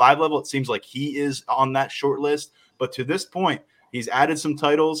group of 5 level. It seems like he is on that short list. But to this point, he's added some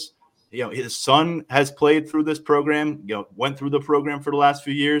titles. His son has played through this program, went through the program for the last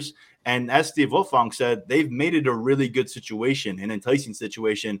few years. And as Steve Wiltfong said, they've made it a really good situation, an enticing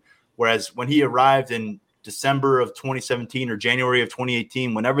situation. Whereas when he arrived in December of 2017 or January of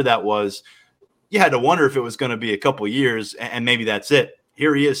 2018, whenever that was, you had to wonder if it was going to be a couple of years and maybe that's it.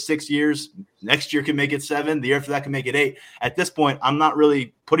 Here he is, 6 years. Next year can make it 7. The year after that can make it 8. At this point, I'm not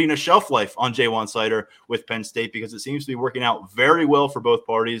really putting a shelf life on Ja'Juan Seider with Penn State because it seems to be working out very well for both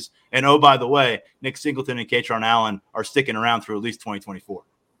parties. And, by the way, Nick Singleton and Kaytron Allen are sticking around through at least 2024.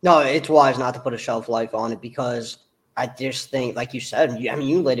 No, it's wise not to put a shelf life on it because I just think, like you said,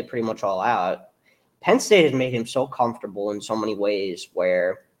 you laid it pretty much all out. Penn State has made him so comfortable in so many ways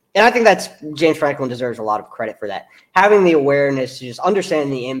where, and I think that's James Franklin deserves a lot of credit for that. Having the awareness to just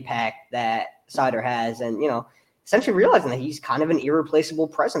understand the impact that Seider has and, essentially realizing that he's kind of an irreplaceable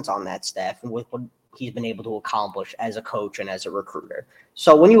presence on that staff and with what he's been able to accomplish as a coach and as a recruiter.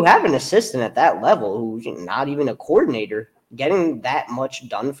 So when you have an assistant at that level who's not even a coordinator getting that much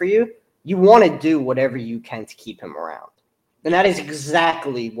done for you, you want to do whatever you can to keep him around. And that is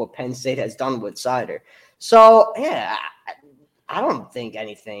exactly what Penn State has done with Seider. So, yeah, I don't think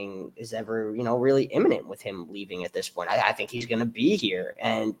anything is ever, really imminent with him leaving at this point. I think he's going to be here.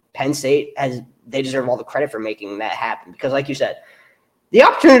 And Penn State, they deserve all the credit for making that happen. Because like you said, the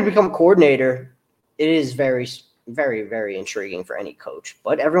opportunity to become a coordinator, it is very, very, very intriguing for any coach.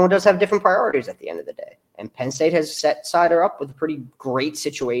 But everyone does have different priorities at the end of the day. And Penn State has set Seider up with a pretty great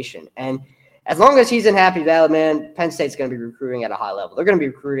situation. And as long as he's in Happy Valley, man, Penn State's going to be recruiting at a high level. They're going to be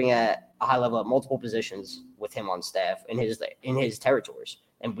recruiting at a high level at multiple positions with him on staff in his territories.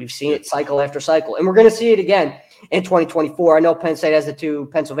 And we've seen it cycle after cycle. And we're going to see it again in 2024. I know Penn State has the 2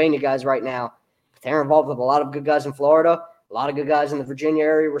 Pennsylvania guys right now. But they're involved with a lot of good guys in Florida, a lot of good guys in the Virginia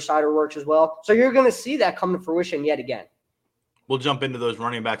area where Seider works as well. So you're going to see that come to fruition yet again. We'll jump into those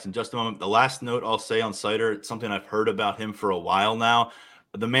running backs in just a moment. The last note I'll say on Seider, it's something I've heard about him for a while now.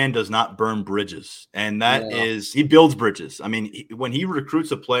 The man does not burn bridges, and that is he builds bridges. I mean, when he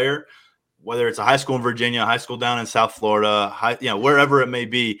recruits a player, whether it's a high school in Virginia, a high school down in South Florida, wherever it may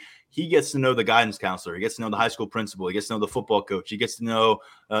be, he gets to know the guidance counselor. He gets to know the high school principal. He gets to know the football coach. He gets to know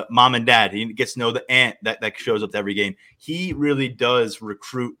mom and dad. He gets to know the aunt that shows up to every game. He really does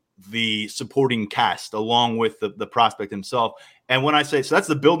recruit the supporting cast along with the prospect himself. And when I say, so that's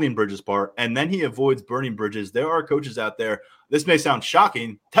the building bridges part, and then he avoids burning bridges. There are coaches out there, this may sound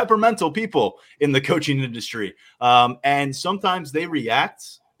shocking, temperamental people in the coaching industry. And sometimes they react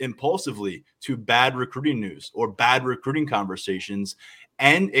impulsively to bad recruiting news or bad recruiting conversations.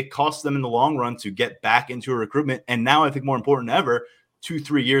 And it costs them in the long run to get back into a recruitment. And now I think more important than ever,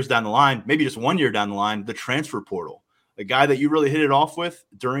 2-3 years down the line, maybe just 1 year down the line, the transfer portal. A guy that you really hit it off with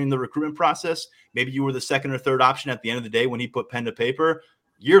during the recruitment process, maybe you were the second or third option at the end of the day when he put pen to paper.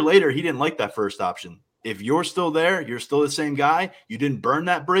 Year later, he didn't like that first option. If you're still there, you're still the same guy, you didn't burn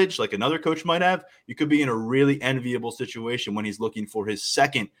that bridge like another coach might have, you could be in a really enviable situation when he's looking for his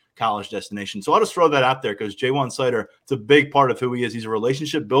second college destination. So I'll just throw that out there because Ja'Juan Seider, it's a big part of who he is. He's a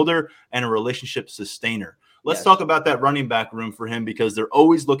relationship builder and a relationship sustainer. Let's talk about that running back room for him because they're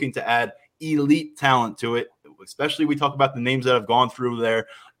always looking to add elite talent to it. Especially we talk about the names that have gone through there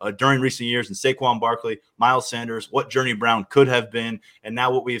during recent years and Saquon Barkley, Miles Sanders, what Journey Brown could have been, and now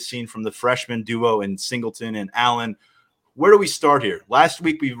what we have seen from the freshman duo in Singleton and Allen. Where do we start here? Last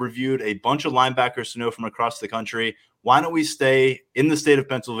week we reviewed a bunch of linebackers to know from across the country. Why don't we stay in the state of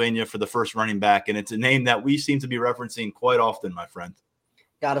Pennsylvania for the first running back? And it's a name that we seem to be referencing quite often, my friend.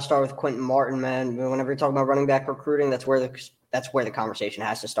 Got to start with Quentin Martin, man. Whenever you're talking about running back recruiting, that's where the conversation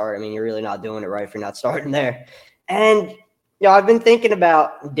has to start. I mean, you're really not doing it right if you're not starting there. And, I've been thinking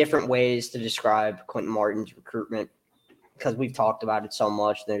about different ways to describe Quentin Martin's recruitment because we've talked about it so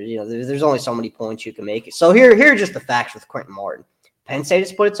much. There's only so many points you can make it. So here are just the facts with Quentin Martin. Penn State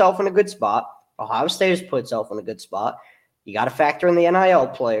has put itself in a good spot. Ohio State has put itself in a good spot. You got to factor in the NIL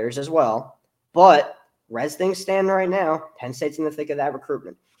players as well. But as things stand right now, Penn State's in the thick of that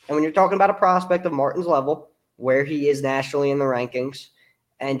recruitment. And when you're talking about a prospect of Martin's level, where he is nationally in the rankings,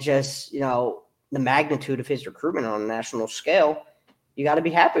 and just, the magnitude of his recruitment on a national scale, you got to be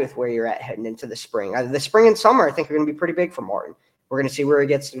happy with where you're at heading into the spring. The spring and summer, I think, are going to be pretty big for Martin. We're going to see where he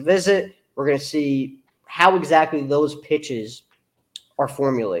gets to visit. We're going to see how exactly those pitches are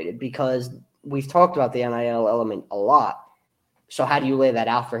formulated because we've talked about the NIL element a lot. So how do you lay that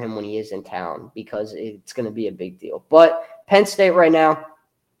out for him when he is in town? Because it's going to be a big deal. But Penn State right now,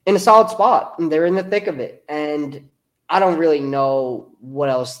 in a solid spot, and they're in the thick of it. And I don't really know what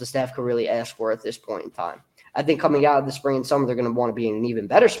else the staff could really ask for at this point in time. I think coming out of the spring and summer, they're going to want to be in an even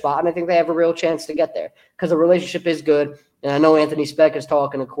better spot, and I think they have a real chance to get there because the relationship is good. And I know Anthony Speck is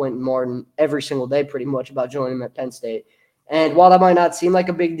talking to Quentin Martin every single day pretty much about joining him at Penn State. And while that might not seem like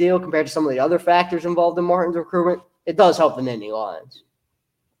a big deal compared to some of the other factors involved in Martin's recruitment, it does help the Nittany Lions.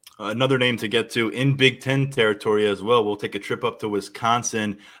 Another name to get to in Big Ten territory as well. We'll take a trip up to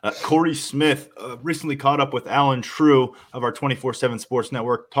Wisconsin. Corey Smith recently caught up with Alan True of our 24/7 Sports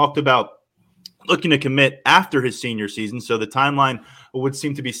Network, talked about looking to commit after his senior season. So the timeline would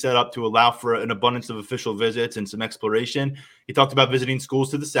seem to be set up to allow for an abundance of official visits and some exploration. He talked about visiting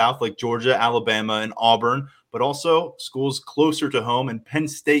schools to the south like Georgia, Alabama, and Auburn, but also schools closer to home. And Penn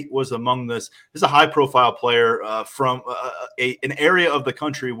State was among this. This is a high-profile player from an area of the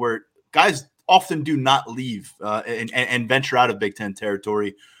country where guys often do not leave and venture out of Big Ten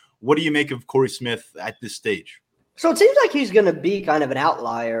territory. What do you make of Corey Smith at this stage? So it seems like he's going to be kind of an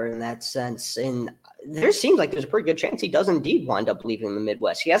outlier in that sense. And there seems like there's a pretty good chance he does indeed wind up leaving the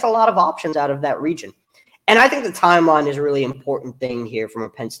Midwest. He has a lot of options out of that region. And I think the timeline is a really important thing here from a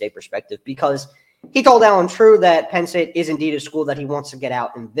Penn State perspective, because he told Alan True that Penn State is indeed a school that he wants to get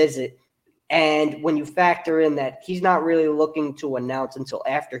out and visit. And when you factor in that he's not really looking to announce until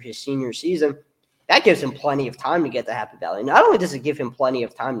after his senior season, that gives him plenty of time to get to Happy Valley. Not only does it give him plenty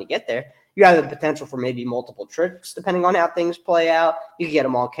of time to get there, you have the potential for maybe multiple trips, depending on how things play out. You can get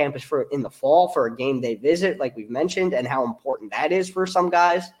him on campus in the fall for a game day visit, like we've mentioned, and how important that is for some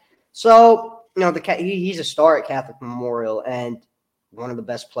guys. So, he's a star at Catholic Memorial and one of the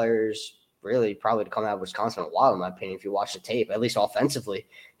best players, really, probably to come out of Wisconsin in a while, in my opinion, if you watch the tape, at least offensively.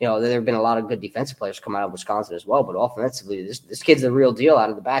 There have been a lot of good defensive players come out of Wisconsin as well, but offensively, this kid's the real deal out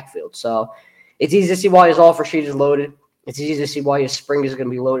of the backfield. So it's easy to see why his offer sheet is loaded. It's easy to see why his spring is going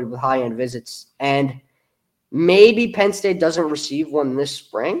to be loaded with high-end visits. And maybe Penn State doesn't receive one this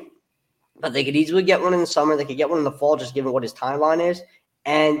spring, but they could easily get one in the summer. They could get one in the fall, just given what his timeline is.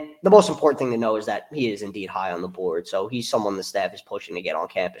 And the most important thing to know is that he is indeed high on the board. So he's someone the staff is pushing to get on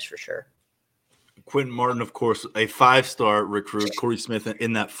campus for sure. Quentin Martin, of course, a 5-star recruit. Corey Smith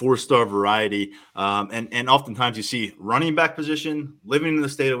in that 4-star variety. And oftentimes you see running back position, living in the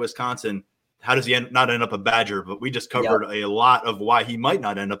state of Wisconsin. How does he not end up a Badger? But we just covered a lot of why he might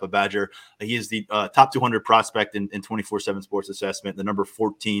not end up a Badger. He is the top 200 prospect in 24/7 Sports Assessment, the number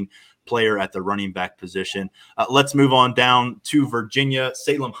 14 player at the running back position. Let's move on down to Virginia,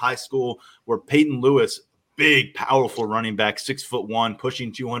 Salem High School, where Peyton Lewis, big, powerful running back, 6'1",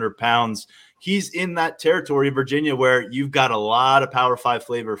 pushing 200 pounds. He's in that territory in Virginia where you've got a lot of Power 5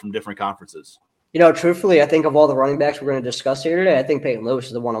 flavor from different conferences. Truthfully, I think of all the running backs we're going to discuss here today, I think Peyton Lewis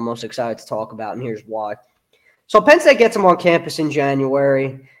is the one I'm most excited to talk about, and here's why. So Penn State gets him on campus in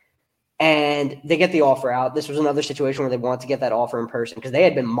January, and they get the offer out. This was another situation where they wanted to get that offer in person because they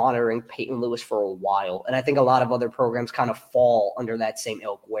had been monitoring Peyton Lewis for a while, and I think a lot of other programs kind of fall under that same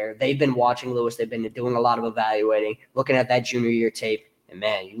ilk where they've been watching Lewis, they've been doing a lot of evaluating, looking at that junior year tape, and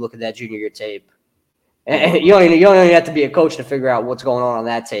man, you look at that junior year tape, and you don't even have to be a coach to figure out what's going on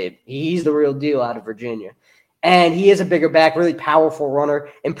that tape. He's the real deal out of Virginia. And he is a bigger back, really powerful runner,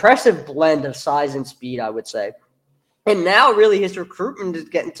 impressive blend of size and speed, I would say. And now really his recruitment is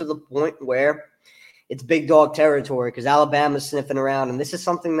getting to the point where it's big dog territory because Alabama's sniffing around. And this is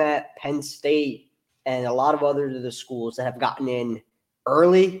something that Penn State and a lot of other of the schools that have gotten in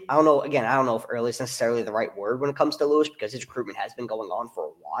early. I don't know if early is necessarily the right word when it comes to Lewis because his recruitment has been going on for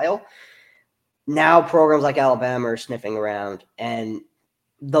a while. Now programs like Alabama are sniffing around, and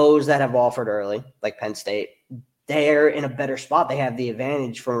those that have offered early, like Penn State, they're in a better spot. They have the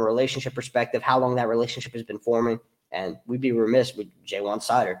advantage from a relationship perspective, how long that relationship has been forming. And we'd be remiss with Jaywan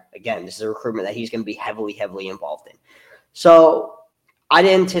Sider. Again, this is a recruitment that he's going to be heavily, heavily involved in. So I'd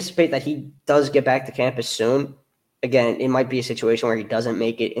anticipate that he does get back to campus soon. Again, it might be a situation where he doesn't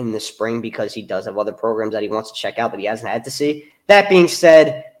make it in the spring because he does have other programs that he wants to check out that he hasn't had to see. That being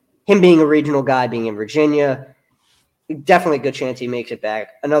said, him being a regional guy, being in Virginia, definitely a good chance he makes it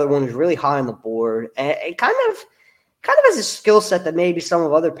back. Another one who's really high on the board and kind of has a skill set that maybe some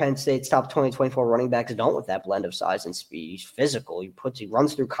of other Penn State's top 2024 running backs don't with that blend of size and speed. He's physical. He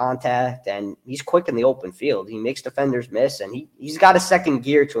runs through contact, and he's quick in the open field. He makes defenders miss, and he's got a second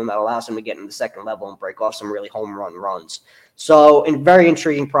gear to him that allows him to get into the second level and break off some really home run runs. So, a very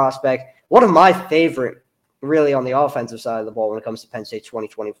intriguing prospect. One of my favorite really on the offensive side of the ball when it comes to Penn State's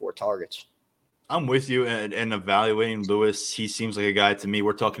 2024 targets. I'm with you and evaluating Lewis. He seems like a guy to me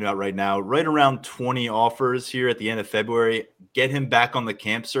we're talking about right now, right around 20 offers here at the end of February. Get him back on the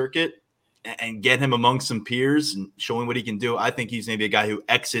camp circuit and get him among some peers and showing what he can do. I think he's maybe a guy who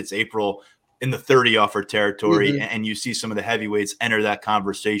exits April in the 30 offer territory, and you see some of the heavyweights enter that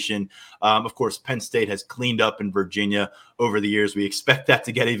conversation. Of course, Penn State has cleaned up in Virginia over the years. We expect that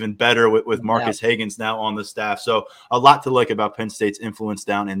to get even better with Marcus Hagans now on the staff. So a lot to like about Penn State's influence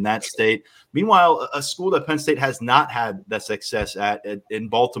down in that state. Meanwhile, a school that Penn State has not had that success at in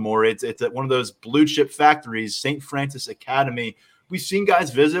Baltimore, it's at one of those blue chip factories, St. Francis Academy. We've seen guys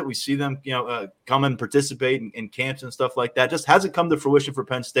visit. We see them, come and participate in camps and stuff like that. Just hasn't come to fruition for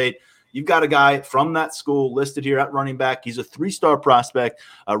Penn State. You've got a guy from that school listed here at running back. He's a 3-star prospect,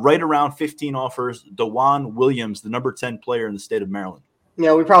 right around 15 offers. DeJuan Williams, the number 10 player in the state of Maryland.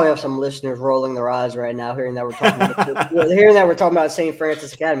 We probably have some listeners rolling their eyes right now, hearing that we're talking about St.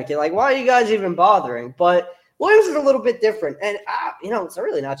 Francis Academy. Like, why are you guys even bothering? But Williams is a little bit different. And, it's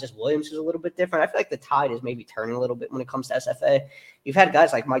really not just Williams who's a little bit different. I feel like the tide is maybe turning a little bit when it comes to SFA. You've had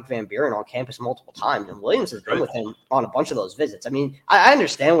guys like Mike Van Buren on campus multiple times, and Williams has been with him on a bunch of those visits. I mean, I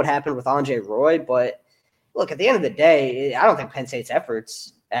understand what happened with Andre Roy, but look, at the end of the day, I don't think Penn State's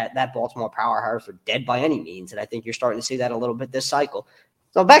efforts at that Baltimore powerhouse are dead by any means, and I think you're starting to see that a little bit this cycle.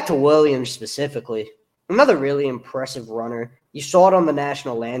 So back to Williams specifically, another really impressive runner. You saw it on the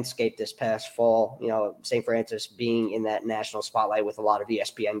national landscape this past fall, St. Francis being in that national spotlight with a lot of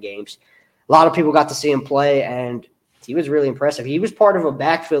ESPN games. A lot of people got to see him play, and he was really impressive. He was part of a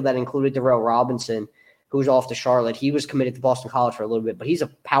backfield that included Darrell Robinson, who's off to Charlotte. He was committed to Boston College for a little bit, but he's a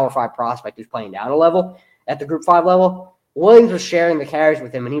Power 5 prospect who's playing down a level at the Group 5 level. Williams was sharing the carries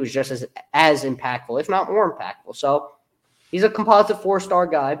with him, and he was just as impactful, if not more impactful. So he's a composite 4-star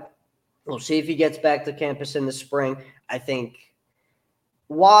guy. We'll see if he gets back to campus in the spring. I think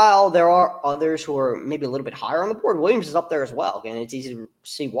while there are others who are maybe a little bit higher on the board, Williams is up there as well, and it's easy to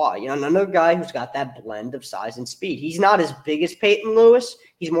see why. Another guy who's got that blend of size and speed. He's not as big as Peyton Lewis.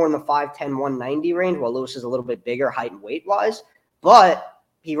 He's more in the 5'10", 190 range, while Lewis is a little bit bigger height and weight-wise. But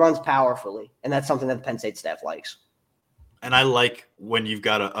he runs powerfully, and that's something that the Penn State staff likes. And I like when you've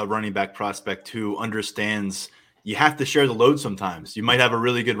got a running back prospect who understands you have to share the load sometimes. You might have a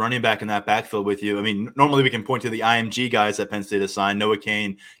really good running back in that backfield with you. I mean, normally we can point to the IMG guys that Penn State assigned, Noah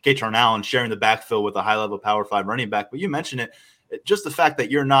Cain, Kaytron Allen, sharing the backfield with a high-level Power 5 running back. But you mentioned it, just the fact that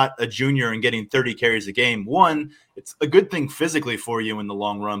you're not a junior and getting 30 carries a game. One, it's a good thing physically for you in the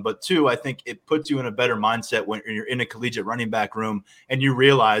long run. But two, I think it puts you in a better mindset when you're in a collegiate running back room and you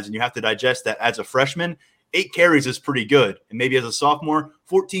realize and you have to digest that as a freshman, 8 carries is pretty good. And maybe as a sophomore,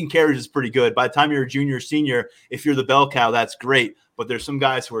 14 carries is pretty good. By the time you're a junior or senior, if you're the bell cow, that's great. But there's some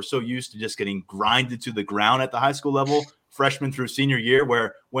guys who are so used to just getting grinded to the ground at the high school level, freshman through senior year,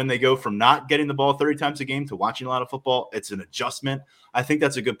 where when they go from not getting the ball 30 times a game to watching a lot of football, it's an adjustment. I think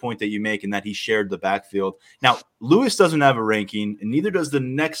that's a good point that you make, and that he shared the backfield. Now, Lewis doesn't have a ranking, and neither does the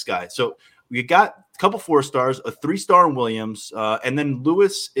next guy. So we got a couple 4-stars, a 3-star in Williams, and then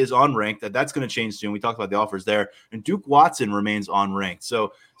Lewis is unranked. That's going to change soon. We talked about the offers there. And Duke Watson remains unranked.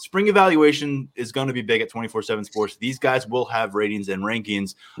 So spring evaluation is going to be big at 24/7 Sports. These guys will have ratings and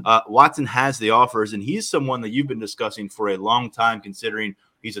rankings. Watson has the offers, and he's someone that you've been discussing for a long time, considering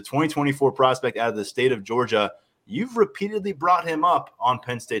he's a 2024 prospect out of the state of Georgia. You've repeatedly brought him up on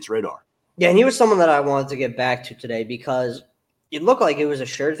Penn State's radar. Yeah, and he was someone that I wanted to get back to today because it looked like it was a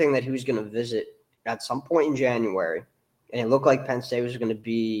sure thing that he was going to visit at some point in January. And it looked like Penn State was going to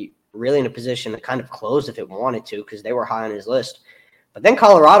be really in a position to kind of close if it wanted to because they were high on his list. But then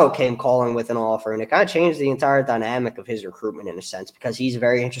Colorado came calling with an offer, and it kind of changed the entire dynamic of his recruitment in a sense because he's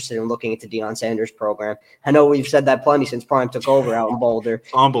very interested in looking at the Deion Sanders program. I know we've said that plenty since Prime took over out in Boulder.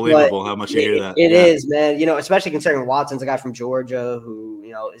 It's unbelievable how much you hear that. It is, man. Especially considering Watson's a guy from Georgia who,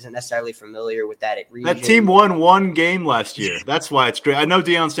 isn't necessarily familiar with that region. That team won one game last year. That's why it's great. I know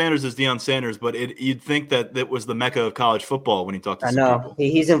Deion Sanders is Deion Sanders, but you'd think that it was the mecca of college football when he talked to people.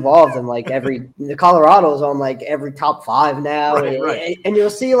 He's involved in the Colorado's on every top 5 now. Right. And you'll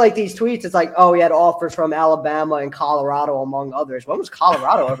see these tweets. It's like, oh, he had offers from Alabama and Colorado, among others. When was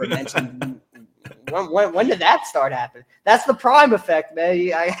Colorado ever mentioned? When did that start happening? That's the Prime effect,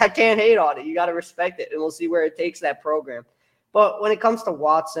 man. I can't hate on it. You got to respect it, and we'll see where it takes that program. But when it comes to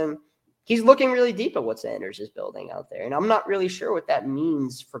Watson, he's looking really deep at what Sanders is building out there. And I'm not really sure what that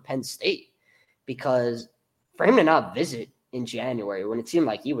means for Penn State because for him to not visit in January when it seemed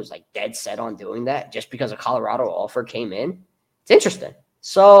like he was dead set on doing that just because a Colorado offer came in, it's interesting.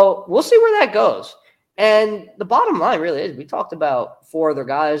 So we'll see where that goes. And the bottom line really is we talked about 4 other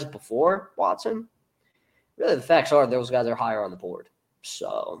guys before Watson. Really, the facts are those guys are higher on the board.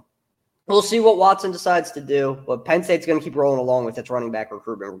 So we'll see what Watson decides to do. But Penn State's going to keep rolling along with its running back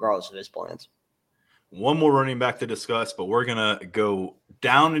recruitment regardless of his plans. One more running back to discuss, but we're going to go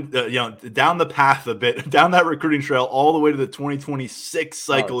down the path a bit, down that recruiting trail all the way to the 2026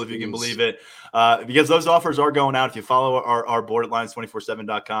 cycle, if you can believe it. Because those offers are going out. If you follow our board at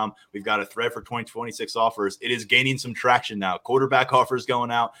Lions247.com, we've got a thread for 2026 offers. It is gaining some traction now. Quarterback offers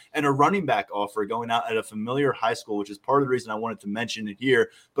going out and a running back offer going out at a familiar high school, which is part of the reason I wanted to mention it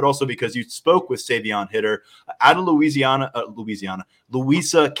here, but also because you spoke with Savion Hitter out of Louisa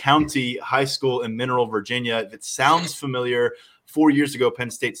County High School in Mineral, Virginia. If it sounds familiar, 4 years ago,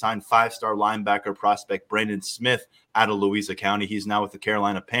 Penn State signed 5-star linebacker prospect Brandon Smith out of Louisa County. He's now with the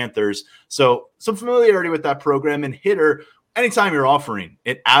Carolina Panthers. So some familiarity with that program. And Hitter, anytime you're offering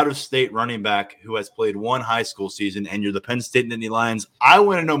an out-of-state running back who has played one high school season and you're the Penn State Nittany Lions, I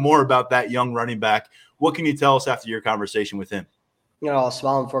want to know more about that young running back. What can you tell us after your conversation with him? I was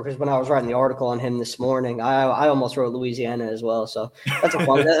smiling for, because when I was writing the article on him this morning, I almost wrote Louisiana as well. So that's that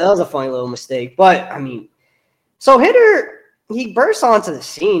was a funny little mistake. But I mean, so Hitter, he bursts onto the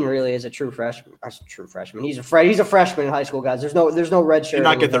scene really as a true freshman. He's a freshman in high school, guys. There's no red shirt. Did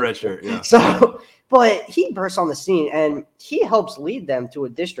not get the red shirt. Yeah. So, but he bursts on the scene and he helps lead them to a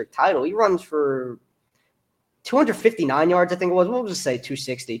district title. He runs for 259 yards, I think it was. What was it say?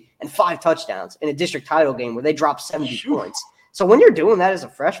 260 and 5 touchdowns in a district title game where they dropped 70 points. So when you're doing that as a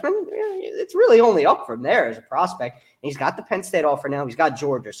freshman, it's really only up from there as a prospect. And he's got the Penn State offer now. He's got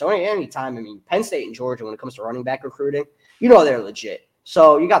Georgia. So anytime, I mean, Penn State and Georgia, when it comes to running back recruiting, they're legit.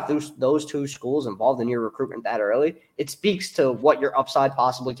 So you got those two schools involved in your recruitment that early. It speaks to what your upside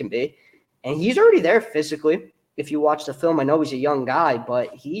possibly can be. And he's already there physically. If you watch the film, I know he's a young guy,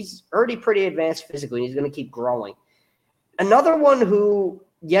 but he's already pretty advanced physically. He's going to keep growing. Another one who,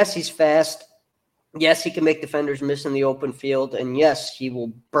 yes, he's fast. Yes, he can make defenders miss in the open field. And yes, he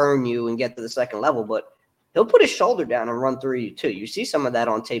will burn you and get to the second level, but he'll put his shoulder down and run through you too. You see some of that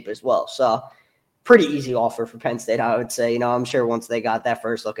on tape as well. So pretty easy offer for Penn State, I would say. I'm sure once they got that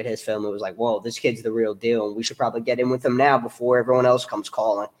first look at his film, it was like, whoa, this kid's the real deal. And we should probably get in with him now before everyone else comes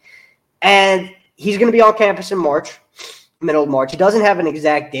calling. And he's going to be on campus in March, middle of March. He doesn't have an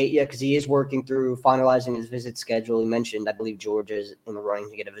exact date yet because he is working through finalizing his visit schedule. He mentioned, I believe, Georgia is in the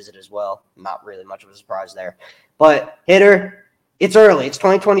running to get a visit as well. Not really much of a surprise there. But Hitter, it's early. It's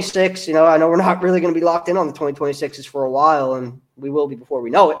 2026. I know we're not really going to be locked in on the 2026s for a while, and we will be before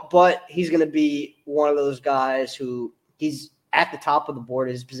we know it. But he's going to be one of those guys who he's at the top of the board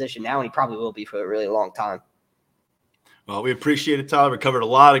at his position now, and he probably will be for a really long time. Well, we appreciate it, Tyler. We covered a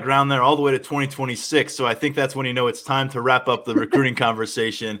lot of ground there all the way to 2026. So I think that's when it's time to wrap up the recruiting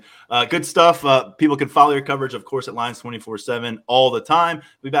conversation. Good stuff. People can follow your coverage, of course, at Lions 24/7 all the time.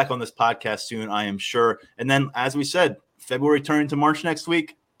 We'll be back on this podcast soon, I am sure. And then, as we said, February turning to March next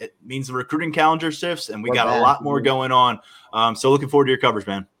week, it means the recruiting calendar shifts, and we got a lot more going on. So looking forward to your coverage,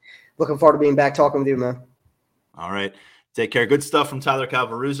 man. Looking forward to being back talking with you, man. All right. Take care. Good stuff from Tyler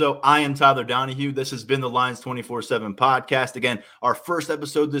Calvaruzzo. I am Tyler Donahue. This has been the Lions 24/7 podcast. Again, our first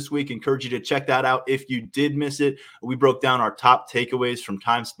episode this week. Encourage you to check that out if you did miss it. We broke down our top takeaways from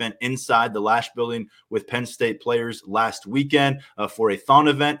time spent inside the Lasch building with Penn State players last weekend for a Thon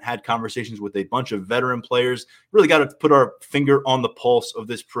event. Had conversations with a bunch of veteran players. Really got to put our finger on the pulse of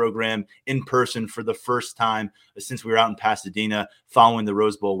this program in person for the first time since we were out in Pasadena following the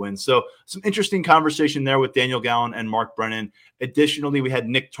Rose Bowl win. So some interesting conversation there with Daniel Gallen and Mark Brennan. Additionally, we had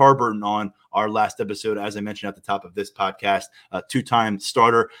Nick Tarburton on our last episode, as I mentioned at the top of this podcast, two-time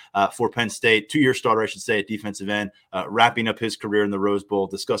starter for Penn State, 2-year starter, I should say, at defensive end, wrapping up his career in the Rose Bowl,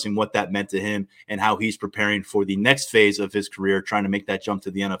 discussing what that meant to him and how he's preparing for the next phase of his career, trying to make that jump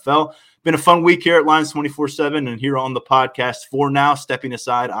to the NFL. Been a fun week here at Lions 24/7 and here on the podcast. For now, stepping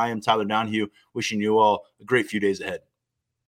aside, I am Tyler Donahue, wishing you all a great few days ahead.